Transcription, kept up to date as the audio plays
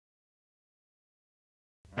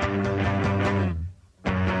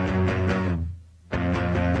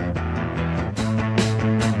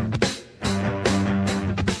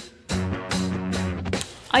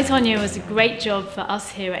Tonya was a great job for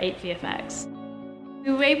us here at 8VFX.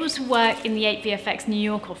 We were able to work in the 8VFX New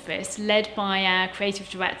York office, led by our creative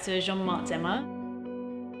director, Jean-Marc Zemmer.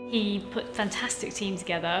 He put a fantastic team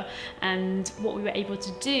together, and what we were able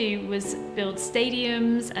to do was build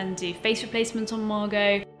stadiums and do face replacement on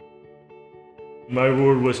Margot. My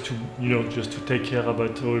role was to, just to take care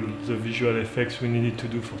about all the visual effects we needed to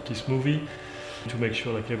do for this movie, to make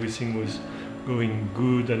sure like everything was going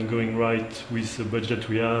good and going right with the budget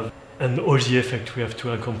we have and all the effect we have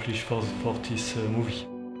to accomplish for this movie.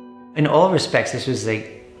 In all respects, this was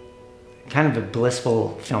kind of a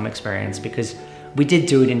blissful film experience because we did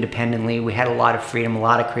do it independently. We had a lot of freedom, a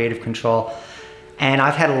lot of creative control. And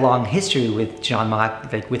I've had a long history with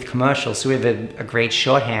Jean-Marc, with commercials, so we have a great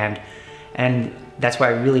shorthand. And that's why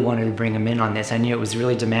I really wanted to bring him in on this. I knew it was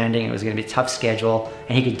really demanding, it was going to be a tough schedule,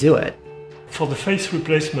 and he could do it. For the face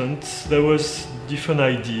replacement, there was different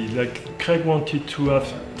idea. Like Craig wanted to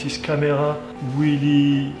have this camera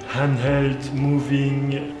really handheld,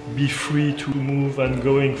 moving, be free to move and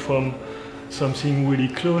going from something really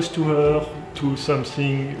close to her to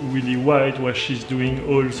something really wide where she's doing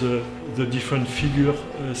all the different figure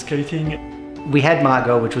skating. We had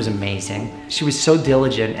Margot, which was amazing. She was so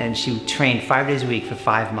diligent and she trained 5 days a week for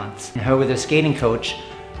 5 months. And her with her skating coach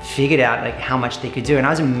figured out how much they could do, and I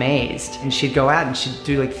was amazed. And she'd go out and she'd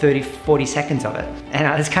do 30-40 seconds of it, and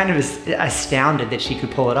I was kind of astounded that she could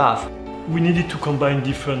pull it off. We needed to combine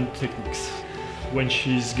different techniques. When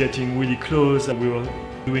she's getting really close, we were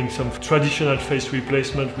doing some traditional face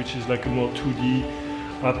replacement, which is like a more 2D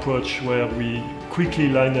approach where we quickly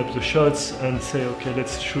line up the shots and say, okay,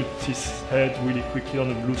 let's shoot this head really quickly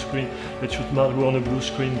on a blue screen, let's shoot Margot on a blue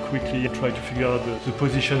screen quickly and try to figure out the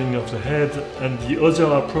positioning of the head. And the other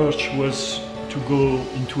approach was to go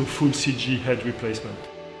into a full CG head replacement.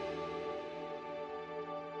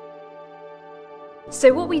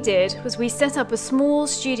 So what we did was we set up a small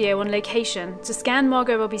studio on location to scan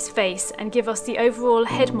Margot Robbie's face and give us the overall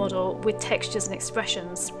head model with textures and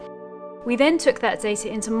expressions. We then took that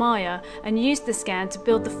data into Maya and used the scan to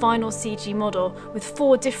build the final CG model with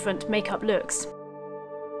 4 different makeup looks.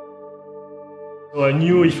 So I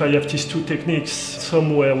knew if I have these 2 techniques,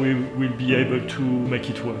 somewhere we will be able to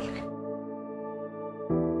make it work.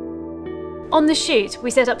 On the shoot,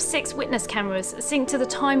 we set up 6 witness cameras synced to the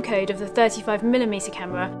timecode of the 35mm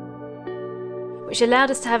camera, which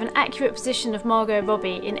allowed us to have an accurate position of Margot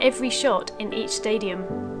Robbie in every shot in each stadium.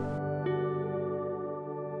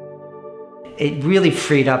 It really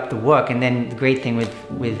freed up the work, and then the great thing with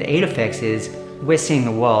 8FX is we're seeing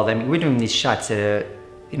the world. I mean, we're doing these shots that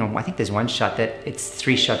are, I think there's one shot that it's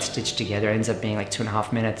 3 shots stitched together, it ends up being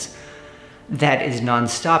 2.5 minutes. That is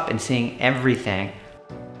non-stop and seeing everything.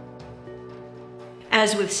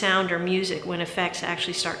 As with sound or music, when effects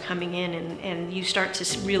actually start coming in and you start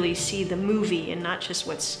to really see the movie and not just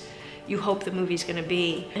what you hope the movie's going to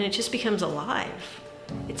be, and it just becomes alive.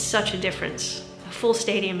 It's such a difference. A full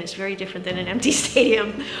stadium is very different than an empty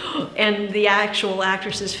stadium, and the actual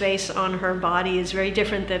actress's face on her body is very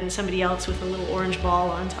different than somebody else with a little orange ball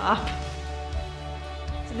on top.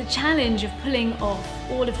 So the challenge of pulling off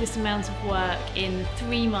all of this amount of work in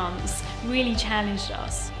 3 months really challenged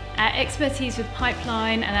us. Our expertise with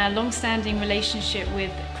pipeline and our long-standing relationship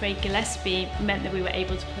with Craig Gillespie meant that we were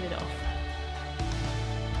able to pull it off.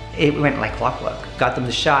 It went like clockwork. Got them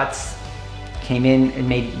the shots, came in and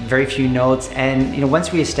made very few notes, and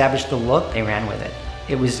once we established the look, they ran with it.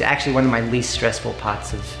 It was actually one of my least stressful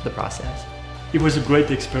parts of the process. It was a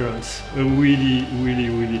great experience, a really, really,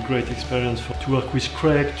 really great experience to work with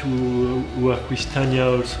Craig, to work with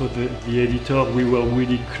Tonya, also the editor. We were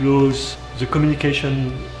really close. The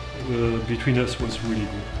communication between us was really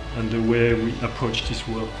good, and the way we approached this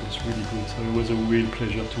work was really good. So it was a real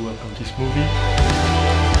pleasure to work on this movie.